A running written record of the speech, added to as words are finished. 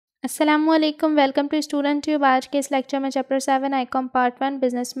अस्सलामुअलैकुम, welcome to student tube. आज के इस लेक्चर में chapter 7 Icom part 1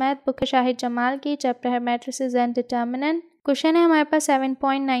 business math book है शाहिद जमाल की। चैप्टर है मैट्रिसेस एंड डिटर्मिनेंट। क्वेश्चन है हमारे पास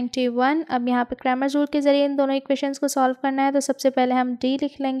 7.91। अब यहाँ पे क्रैमर रूल के जरिए इन दोनों इक्वेशंस को सॉल्व करना है। तो सबसे पहले हम डी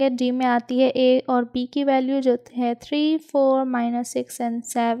लिख लेंगे। डी में आती है ए और बी की वैल्यू जो है 3, 4, -6 एंड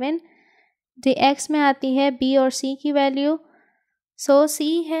 7। डी एक्स में आती है बी और सी की वैल्यू। सो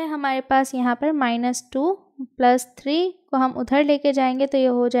सी है हमारे पास यहाँ पर -2 +3 को हम उधर लेके जाएंगे तो ये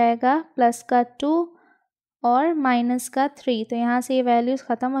हो जाएगा +2 और -3। तो यहाँ से ये वैल्यूज़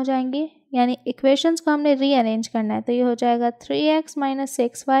ख़त्म हो जाएंगी, यानी इक्वेशंस को हमने रीअरेंज करना है। तो ये हो जाएगा 3x -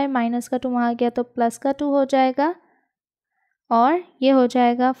 6y, -2 वहाँ गया तो +2 हो जाएगा, और ये हो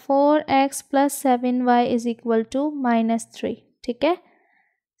जाएगा 4x + 7y = -3। ठीक है।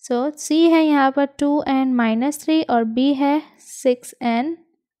 सो C है यहाँ पर 2 and -3 और B है 6 and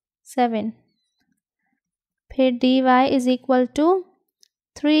 7। फिर dy =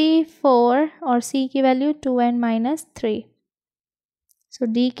 3, 4 और C की वैल्यू 2 and -3। सो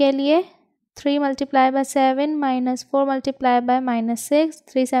D के लिए 3 × 7 -4 × -6,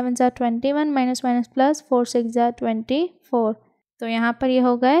 3 7 = 21, -, +4 6 = 24। तो यहाँ पर ये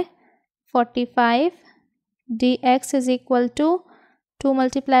हो गए 45। dx = 2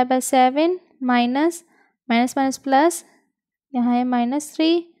 × 7 -, यहाँ है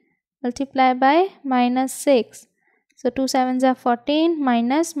 -3 × -6। So 2 7 = 14, -,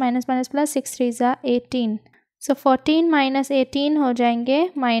 +6 3 = 18। So 14 - 18 हो जाएंगे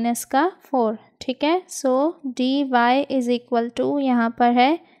 -4। ठीक है। So dy = यहाँ पर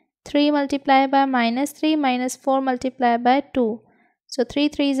है 3 × -3 -4 × 2। So 3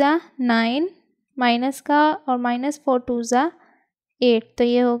 3 = 9, माइनस का और -4 2 = 8। तो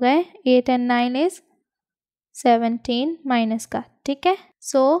ये हो गए 8 and 9 is 17 माइनस का। ठीक है।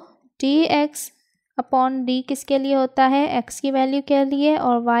 सो dx अपॉन डी किसके लिए होता है? x की वैल्यू के लिए,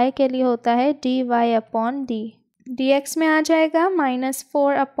 और y के लिए होता है dy अपॉन डी। dx में आ जाएगा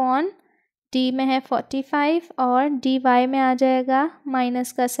 -4 अपॉन d में है 45, और dy में आ जाएगा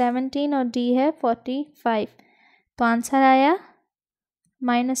 -17 और d है 45। तो आंसर आया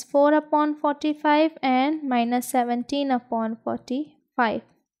 -4 अपॉन 45 एंड -17 अपॉन 45।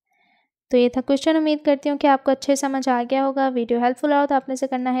 तो ये था क्वेश्चन। उम्मीद करती हूँ कि आपको अच्छे समझ आ गया होगा। वीडियो हेल्पफुल हो तो आपने से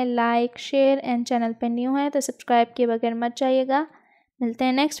करना है लाइक, शेयर एंड चैनल पे न्यू है तो सब्सक्राइब किए बगैर मत जाइएगा। मिलते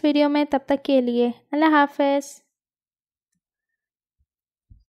हैं नेक्स्ट वीडियो में, तब तक के लिए अल्लाह हाफ़िज़।